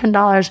 And that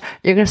 $10,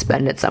 you're going to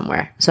spend it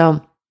somewhere.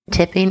 So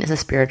tipping is a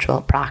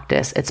spiritual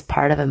practice. It's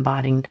part of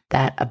embodying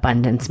that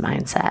abundance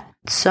mindset.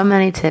 So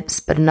many tips,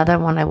 but another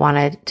one I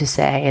wanted to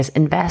say is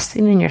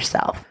investing in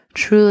yourself.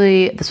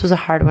 Truly, this was a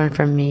hard one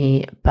for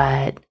me,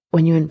 but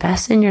when you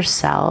invest in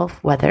yourself,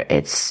 whether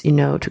it's,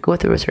 to go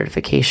through a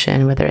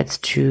certification, whether it's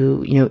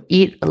to,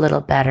 eat a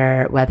little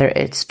better, whether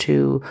it's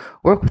to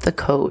work with a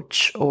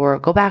coach or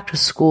go back to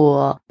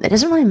school, it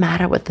doesn't really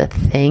matter what the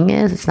thing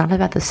is. It's not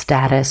about the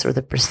status or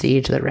the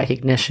prestige or the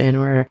recognition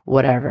or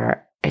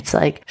whatever. It's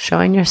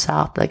showing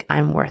yourself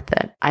I'm worth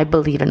it. I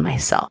believe in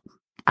myself.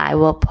 I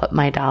will put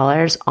my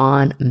dollars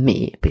on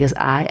me because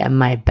I am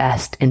my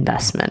best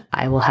investment.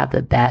 I will have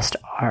the best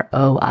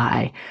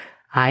ROI.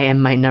 I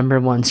am my number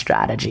one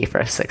strategy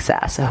for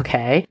success.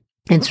 Okay.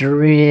 It's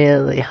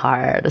really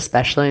hard,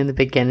 especially in the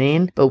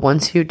beginning. But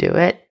once you do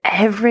it,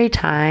 every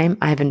time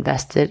I've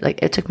invested,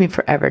 it took me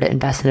forever to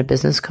invest in a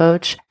business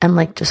coach.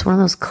 And just one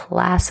of those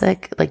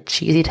classic,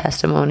 cheesy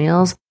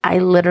testimonials, I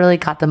literally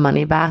got the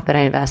money back that I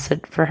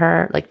invested for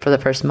her, for the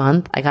first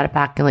month. I got it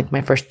back in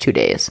my first 2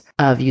 days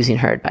of using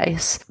her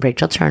advice.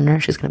 Rachel Turner,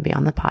 she's going to be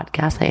on the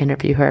podcast. I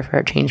interview her for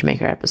a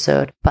Changemaker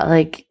episode. But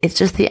it's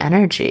just the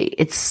energy.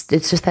 It's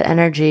just that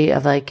energy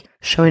of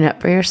showing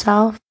up for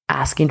yourself,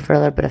 asking for a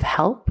little bit of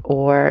help,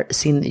 or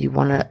seeing that you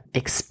want to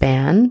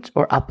expand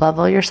or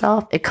up-level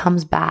yourself. It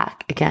comes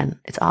back. Again,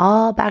 it's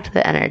all back to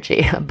the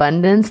energy.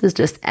 Abundance is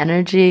just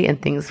energy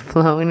and things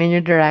flowing in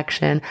your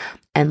direction.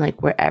 And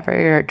wherever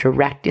you're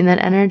directing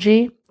that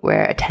energy,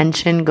 where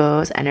attention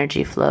goes,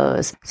 energy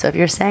flows. So if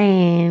you're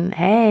saying,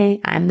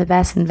 hey, I'm the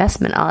best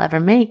investment I'll ever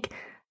make,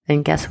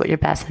 then guess what your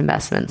best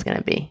investment is going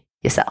to be?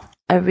 Yourself.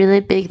 A really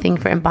big thing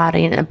for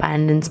embodying an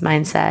abundance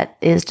mindset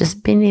is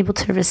just being able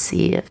to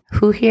receive.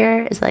 Who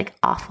here is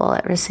awful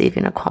at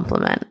receiving a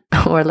compliment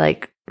or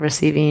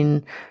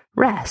receiving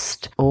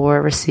rest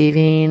or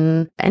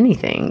receiving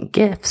anything,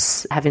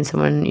 gifts, having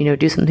someone,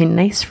 do something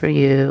nice for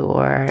you,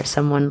 or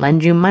someone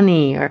lend you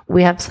money? Or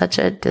we have such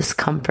a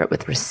discomfort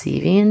with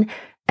receiving.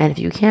 And if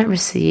you can't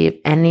receive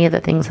any of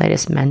the things I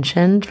just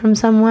mentioned from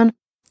someone,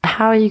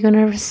 how are you going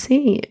to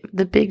receive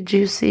the big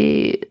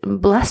juicy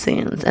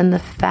blessings and the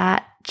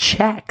fat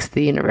checks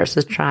the universe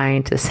is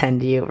trying to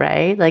send you,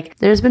 right? Like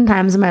there's been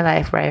times in my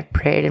life where I've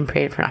prayed and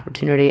prayed for an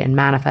opportunity and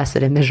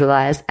manifested and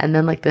visualized, and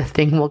then like the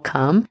thing will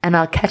come and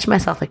I'll catch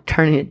myself like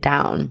turning it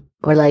down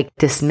or like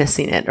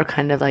dismissing it or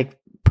kind of like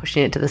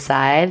pushing it to the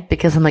side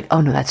because I'm like, oh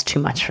no, that's too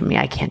much for me.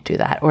 I can't do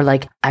that. Or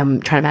like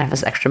I'm trying to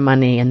manifest extra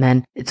money and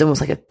then it's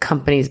almost like a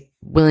company's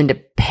willing to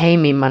pay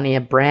me money,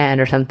 a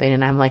brand or something.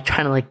 And I'm like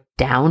trying to like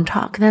down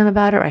talk them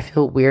about it. Or I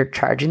feel weird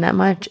charging that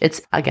much.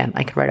 It's again,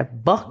 I could write a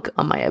book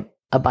on my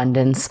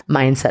abundance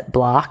mindset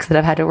blocks that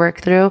I've had to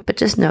work through, but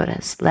just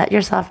notice, let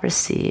yourself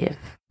receive.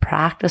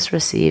 Practice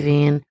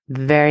receiving,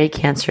 very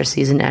Cancer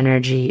season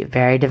energy,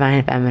 very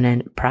divine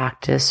feminine,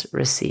 practice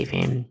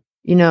receiving.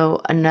 You know,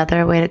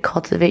 another way to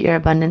cultivate your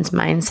abundance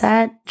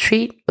mindset,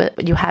 treat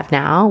what you have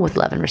now with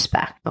love and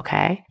respect,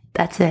 okay?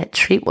 That's it.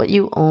 Treat what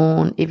you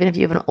own. Even if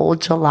you have an old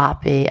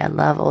jalopy, I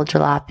love old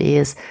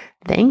jalopies.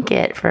 Thank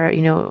it for,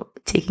 you know,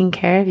 taking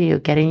care of you,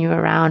 getting you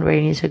around where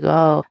you need to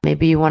go.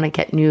 Maybe you want to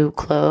get new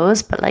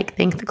clothes, but like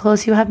thank the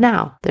clothes you have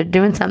now. They're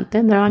doing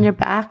something. They're on your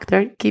back.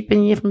 They're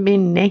keeping you from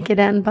being naked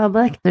in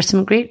public. There's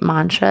some great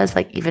mantras,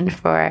 like even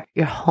for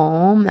your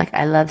home. Like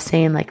I love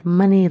saying like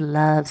money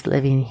loves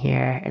living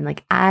here. And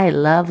like I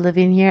love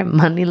living here.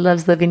 Money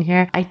loves living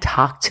here. I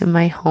talk to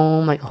my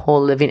home like a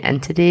whole living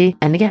entity.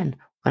 And again,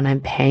 when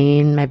I'm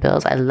paying my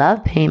bills, I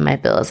love paying my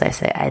bills. I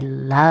say, I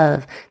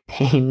love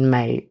paying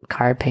my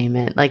car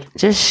payment. Like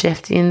just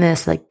shifting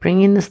this, like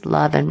bringing this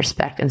love and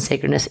respect and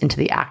sacredness into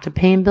the act of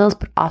paying bills,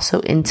 but also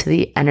into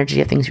the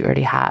energy of things you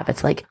already have.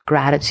 It's like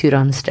gratitude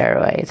on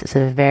steroids. It's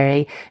a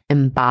very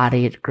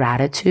embodied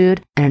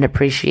gratitude and an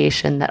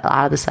appreciation that a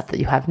lot of the stuff that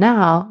you have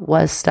now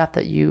was stuff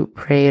that you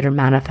prayed or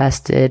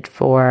manifested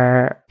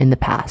for in the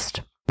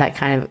past. That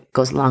kind of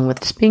goes along with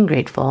just being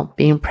grateful,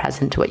 being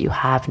present to what you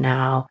have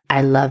now.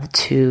 I love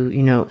to,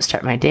 you know,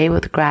 start my day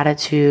with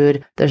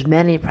gratitude. There's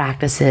many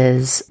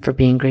practices for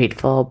being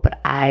grateful, but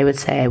I would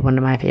say one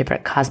of my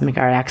favorite cosmic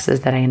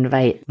RXs that I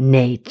invite,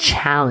 nay,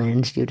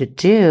 challenge you to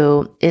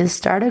do is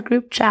start a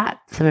group chat.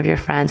 Some of your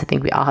friends, I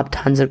think we all have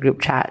tons of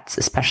group chats,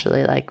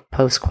 especially like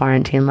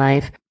post-quarantine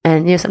life.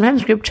 And, you know,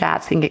 sometimes group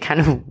chats can get kind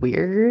of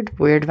weird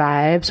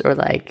vibes or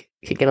like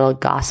it could get a little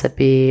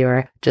gossipy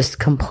or just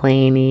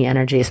complainy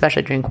energy,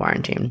 especially during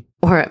quarantine.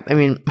 Or, I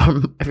mean,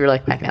 if you're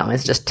like my family,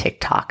 it's just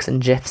TikToks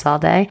and GIFs all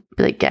day.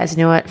 Be like, guys, you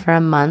know what? For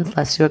a month,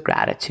 let's do a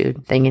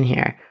gratitude thing in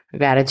here. A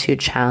gratitude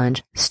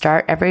challenge.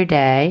 Start every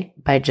day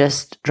by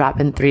just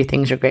dropping 3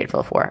 things you're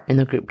grateful for in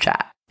the group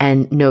chat.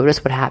 And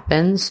notice what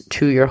happens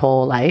to your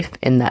whole life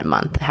in that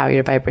month, how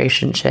your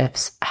vibration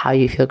shifts, how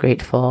you feel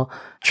grateful.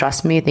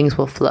 Trust me, things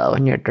will flow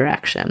in your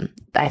direction.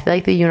 I feel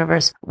like the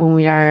universe, when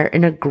we are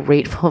in a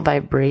grateful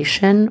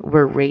vibration,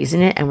 we're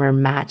raising it and we're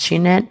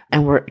matching it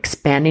and we're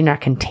expanding our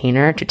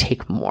container to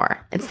take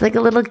more. It's like a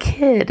little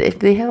kid. If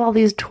they have all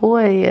these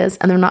toys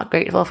and they're not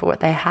grateful for what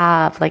they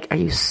have, like, are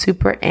you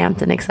super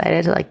amped and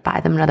excited to like buy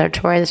them another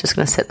toy that's just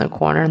going to sit in the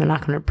corner and they're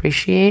not going to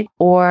appreciate?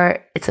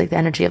 Or it's like the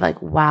energy of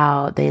like,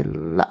 wow, they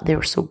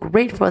were so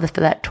grateful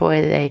for that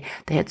toy.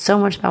 They had so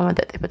much fun with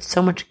it. They put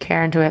so much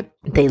care into it.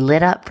 They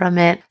lit up from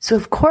it. So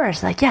of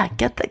course, like, yeah,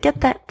 get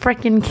that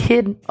freaking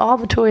kid all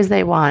the toys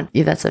they want.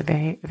 Yeah, that's a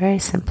very, very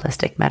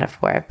simplistic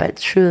metaphor, but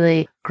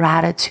truly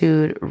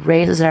gratitude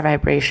raises our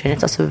vibration.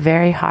 It's also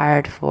very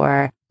hard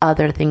for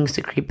other things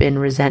to creep in,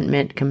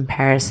 resentment,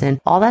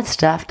 comparison. All that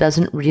stuff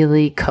doesn't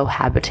really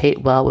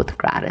cohabitate well with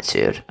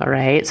gratitude. All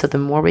right. So the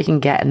more we can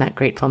get in that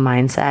grateful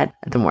mindset,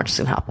 the more it's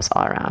going to help us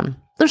all around.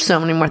 There's so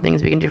many more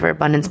things we can do for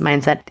abundance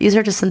mindset. These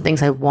are just some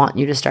things I want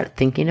you to start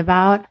thinking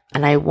about.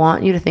 And I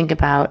want you to think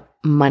about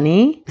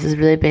money, this is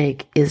really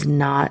big, is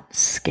not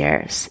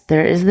scarce.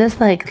 There is this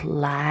like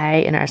lie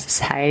in our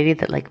society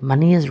that like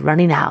money is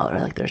running out, or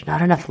like there's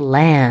not enough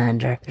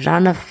land, or there's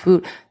not enough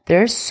food.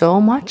 There's so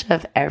much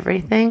of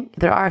everything.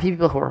 There are a few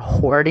people who are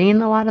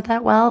hoarding a lot of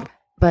that wealth,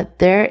 but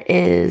there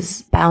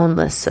is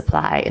boundless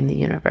supply in the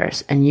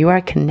universe, and you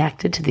are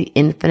connected to the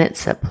infinite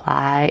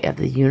supply of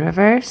the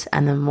universe.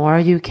 And the more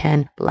you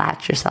can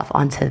latch yourself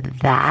onto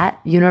that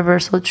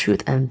universal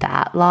truth and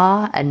that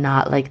law, and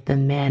not like the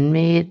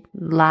man-made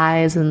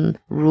lies and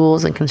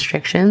rules and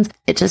constrictions,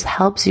 it just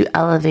helps you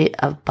elevate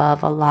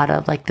above a lot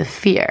of like the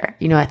fear.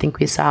 You know, I think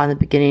we saw in the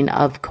beginning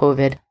of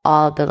COVID,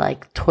 all the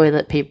like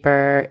toilet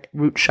paper,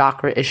 root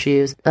chakra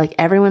issues, like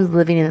everyone's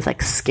living in this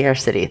like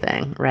scarcity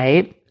thing,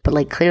 right? But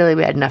like clearly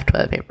we had enough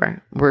toilet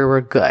paper.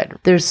 We're good.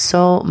 There's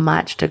so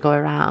much to go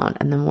around.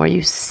 And the more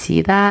you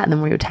see that and the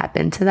more you tap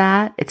into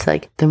that, it's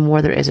like the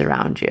more there is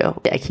around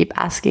you. I keep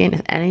asking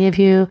if any of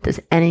you does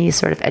any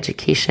sort of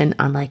education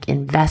on like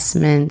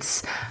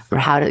investments or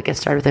how to get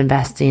started with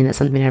investing. That's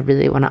something I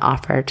really want to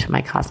offer to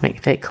my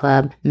Cosmic Fit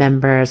Club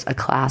members, a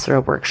class or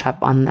a workshop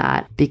on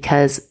that,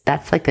 because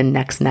that's like the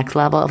next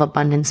level of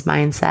abundance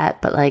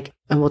mindset. But like,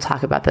 and we'll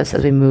talk about this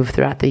as we move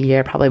throughout the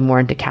year, probably more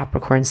into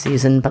Capricorn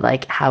season, but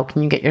like, how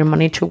can you get your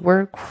money to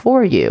work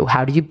for you?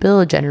 How do you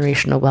build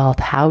generational wealth?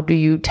 How do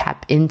you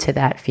tap into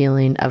that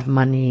feeling of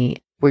money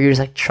where you just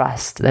like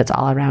trust that's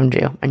all around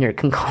you and you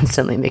can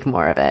constantly make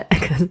more of it.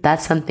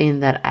 That's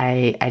something that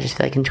I just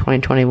feel like in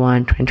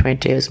 2021,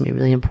 2022 is going to be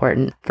really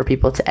important for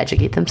people to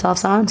educate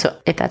themselves on. So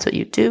if that's what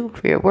you do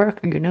for your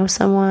work or you know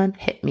someone,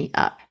 hit me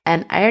up.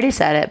 And I already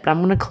said it, but I'm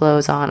going to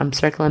close on, I'm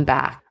circling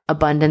back.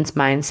 Abundance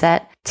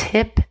mindset,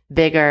 tip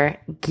bigger,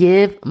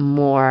 give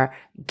more,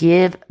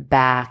 give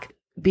back,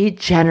 be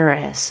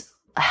generous,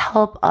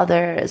 help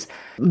others,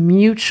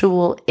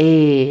 mutual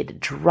aid,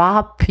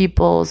 drop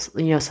people's,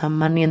 some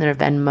money in their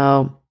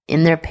Venmo,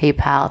 in their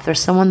PayPal. If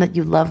there's someone that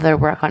you love their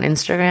work on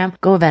Instagram,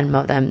 go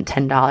Venmo them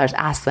 $10.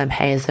 Ask them,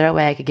 hey, is there a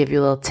way I could give you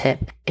a little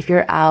tip? If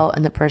you're out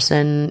and the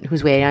person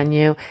who's waiting on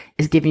you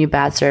is giving you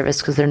bad service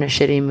because they're in a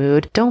shitty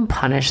mood, don't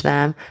punish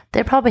them.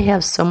 They probably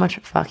have so much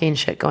fucking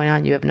shit going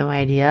on. You have no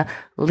idea.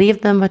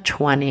 Leave them a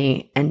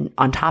 20 and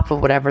on top of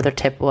whatever their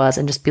tip was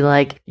and just be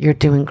like, you're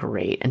doing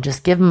great. And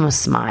just give them a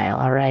smile.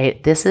 All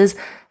right. This is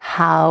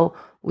how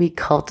we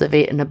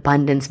cultivate an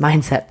abundance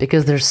mindset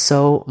because there's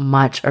so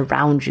much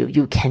around you.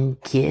 You can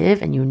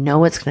give and you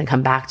know it's going to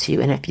come back to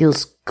you. And it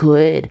feels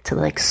good to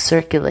like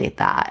circulate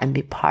that and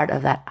be part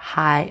of that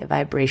high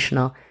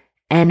vibrational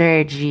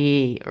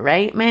energy,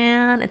 right,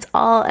 man? It's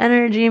all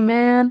energy,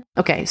 man.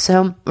 Okay,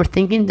 so we're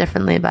thinking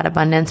differently about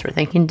abundance. We're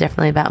thinking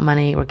differently about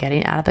money. We're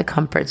getting out of the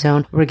comfort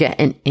zone. We're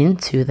getting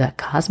into the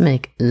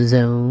cosmic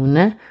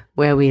zone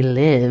where we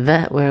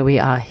live, where we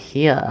are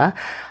here.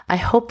 I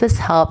hope this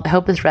helped. I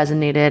hope this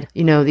resonated.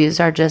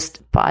 These are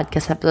just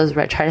podcast episodes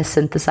where I try to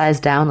synthesize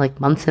down like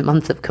months and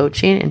months of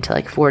coaching into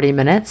like 40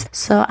 minutes.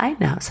 So I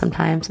know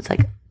sometimes it's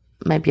like,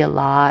 might be a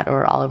lot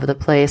or all over the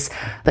place,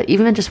 but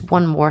even just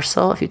one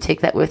morsel, if you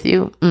take that with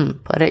you,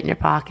 put it in your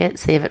pocket,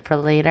 save it for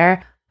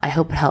later. I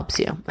hope it helps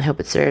you. I hope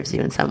it serves you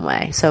in some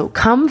way. So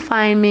come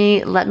find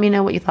me. Let me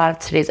know what you thought of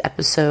today's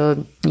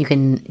episode. You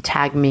can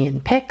tag me in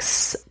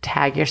pics,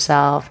 tag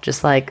yourself,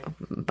 just like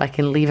I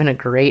can leave in a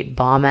great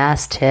bomb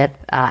ass tip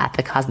at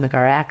the Cosmic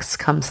RX.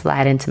 Come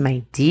slide into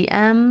my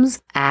DMs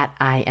at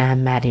I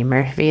am Maddie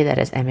Murphy. That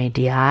is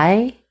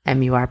MADIMURPHY.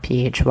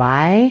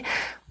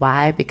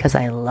 Why? Because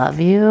I love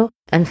you.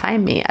 And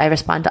find me. I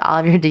respond to all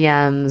of your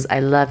DMs. I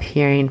love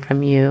hearing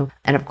from you.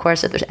 And of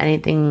course, if there's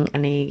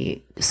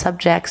any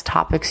subjects,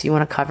 topics you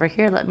want to cover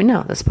here, let me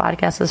know. This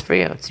podcast is for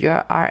you. It's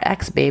your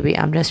RX, baby.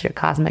 I'm just your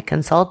cosmic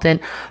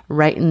consultant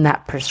writing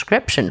that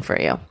prescription for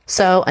you.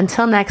 So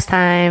until next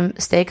time,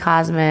 stay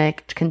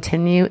cosmic,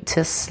 continue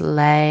to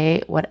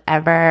slay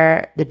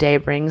whatever the day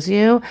brings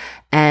you,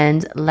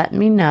 and let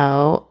me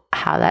know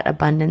how that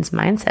abundance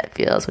mindset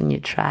feels when you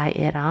try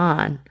it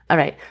on. All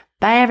right.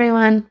 Bye,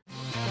 everyone.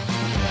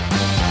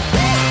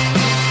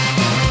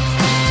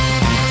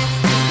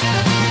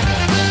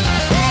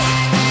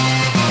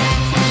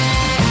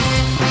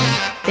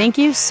 Thank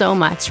you so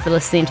much for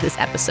listening to this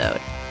episode.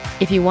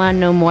 If you want to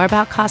know more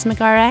about Cosmic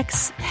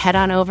RX, head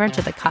on over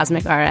to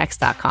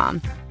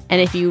thecosmicrx.com.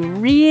 And if you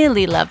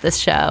really love this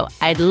show,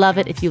 I'd love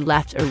it if you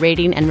left a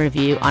rating and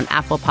review on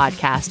Apple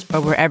Podcasts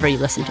or wherever you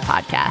listen to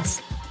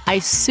podcasts. I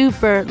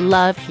super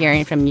love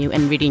hearing from you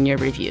and reading your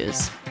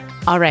reviews.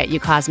 All right, you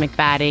cosmic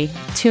baddie,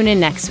 tune in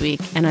next week.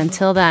 And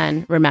until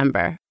then,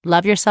 remember,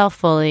 love yourself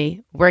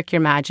fully, work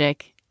your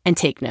magic, and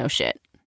take no shit.